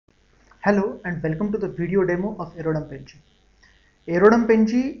Hello and welcome to the video demo of AirodumpNG.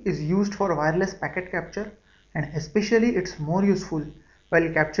 AirodumpNG is used for wireless packet capture, and especially it's more useful while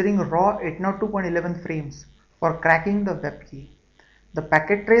capturing raw 802.11 frames for cracking the web key. The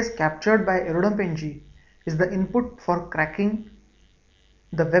packet trace captured by AirodumpNG is the input for cracking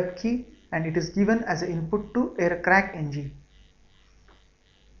the web key, and it is given as an input to AirCrackNG.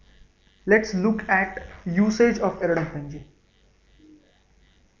 Let's look at usage of AirodumpNG.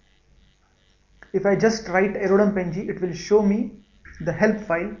 If I just write AirodumpNG, it will show me the help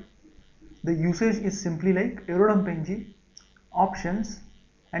file. The usage is simply like AirodumpNG options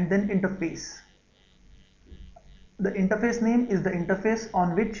and then interface. The interface name is the interface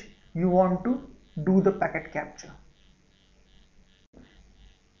on which you want to do the packet capture.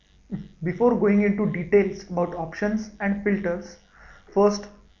 Before going into details about options and filters, first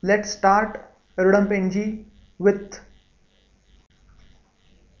let's start AirodumpNG with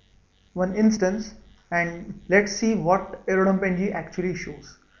one instance and let's see what AirodumpNG actually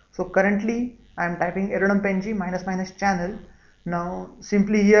shows. So currently I am typing AirodumpNG -- channel. Now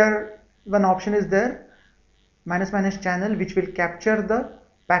simply here one option is there, -- channel, which will capture the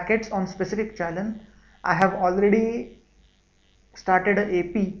packets on specific channel. I have already started a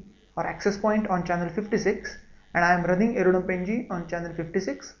AP or access point on channel 56 and I am running AirodumpNG on channel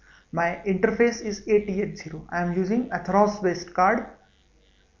 56. My interface is ATH0. I am using Atheros based card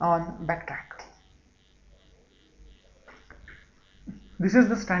on backtrack. This is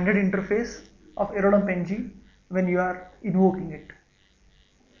the standard interface of AirodumpNG when you are invoking it.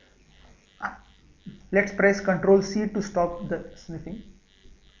 Let's press Ctrl C to stop the sniffing.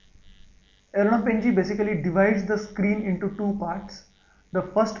 AirodumpNG basically divides the screen into two parts. The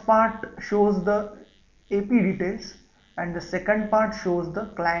first part shows the AP details and the second part shows the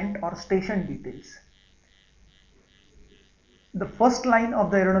client or station details. The first line of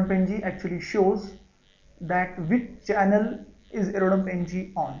the AirodumpNG actually shows that which channel is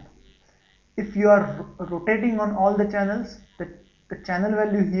AirodumpNG on. If you are rotating on all the channels, the channel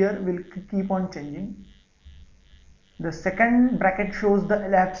value here will keep on changing. The second bracket shows the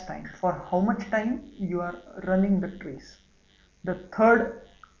elapsed time, for how much time you are running the trace. The third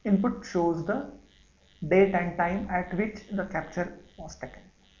input shows the date and time at which the capture was taken.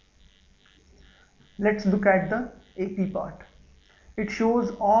 Let's look at the AP part. It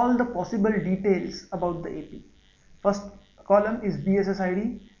shows all the possible details about the AP. First column is BSS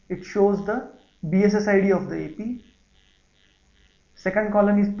ID. It shows the BSS ID of the AP. Second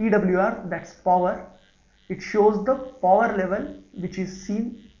column is PWR, that's power. It shows the power level which is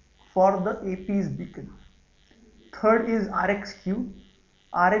seen for the AP's beacon. Third is RxQ.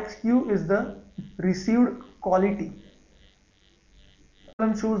 RxQ is the received quality.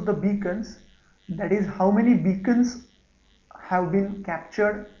 Column shows the beacons, that is how many beacons have been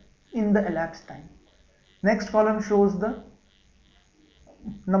captured in the elapsed time. Next column shows the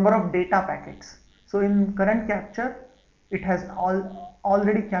number of data packets. So in current capture, it has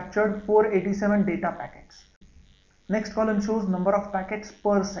already captured 487 data packets. Next column shows number of packets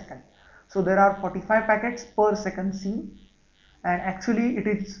per second. So there are 45 packets per second seen, and actually it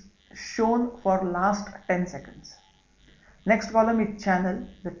is shown for last 10 seconds. Next column is channel,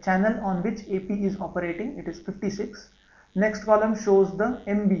 the channel on which AP is operating, it is 56. Next column shows the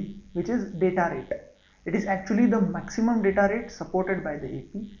MB, which is data rate. It is actually the maximum data rate supported by the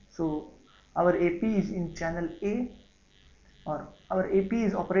AP. So our AP is in channel A, or our AP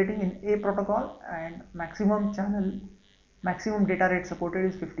is operating in A protocol, and maximum data rate supported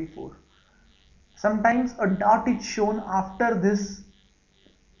is 54. Sometimes a dot is shown after this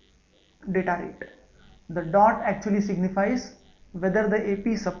data rate. The dot actually signifies whether the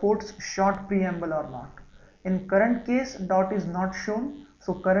AP supports short preamble or not. In current case, dot is not shown,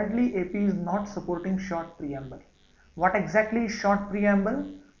 so currently AP is not supporting short preamble. What exactly is short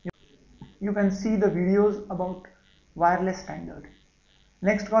preamble? You can see the videos about wireless standard.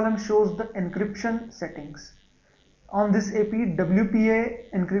 Next column shows the encryption settings. On this AP,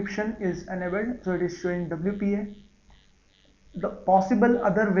 WPA encryption is enabled, so it is showing WPA. The possible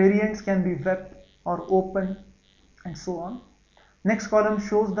other variants can be web or open and so on. Next column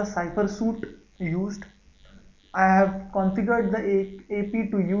shows the cipher suite used. I have configured the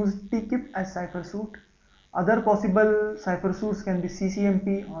AP to use TKIP as cipher suite. Other possible cipher suites can be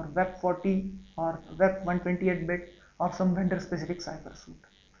CCMP or Web40 or Web 128-bit or some vendor specific cipher suite.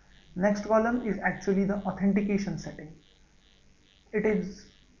 Next column is actually the authentication setting. It is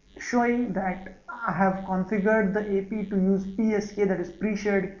showing that I have configured the AP to use PSK, that is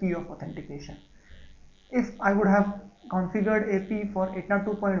pre-shared key of authentication. If I would have configured AP for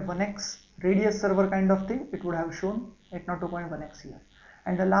 802.1x radius server kind of thing, it would have shown 802.1x here.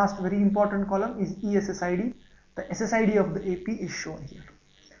 And the last very important column is ESSID. The SSID of the AP is shown here.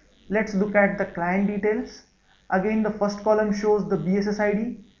 Let's look at the client details. Again, the first column shows the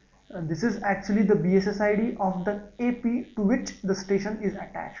BSSID. This is actually the BSSID of the AP to which the station is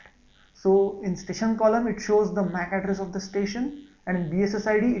attached. So in station column it shows the MAC address of the station, and in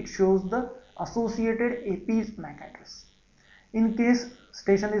BSSID it shows the associated AP's MAC address. In case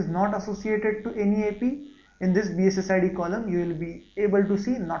station is not associated to any AP, in this BSSID column you will be able to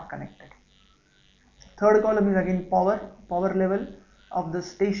see not connected. Third column is again power level of the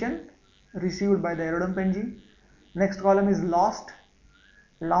station received by the AirodumpNG. Next column is lost.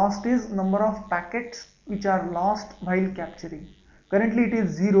 Lost is number of packets which are lost while capturing. Currently it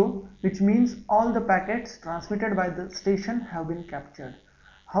is 0, which means all the packets transmitted by the station have been captured.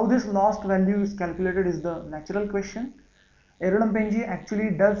 How this lost value is calculated is the natural question. AirodumpNG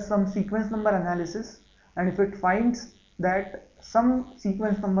actually does some sequence number analysis, and if it finds that some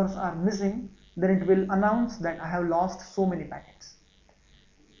sequence numbers are missing, then it will announce that I have lost so many packets.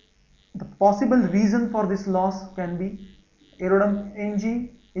 The possible reason for this loss can be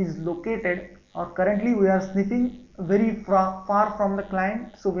AirodumpNG is located, or currently we are sniffing very far from the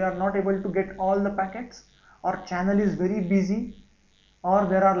client, so we are not able to get all the packets, or channel is very busy, or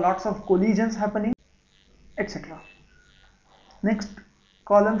there are lots of collisions happening, etc. Next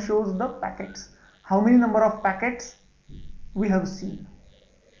column shows the packets. How many number of packets we have seen.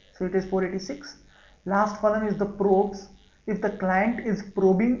 So it is 486. Last column is the probes. If the client is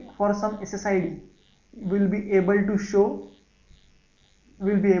probing for some SSID, we'll be able to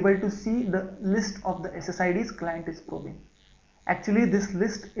see the list of the SSIDs client is probing. Actually, this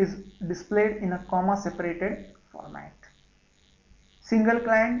list is displayed in a comma separated format. Single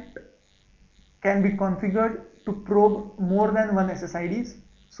client can be configured to probe more than one SSIDs.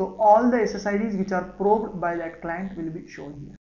 So all the SSIDs which are probed by that client will be shown here.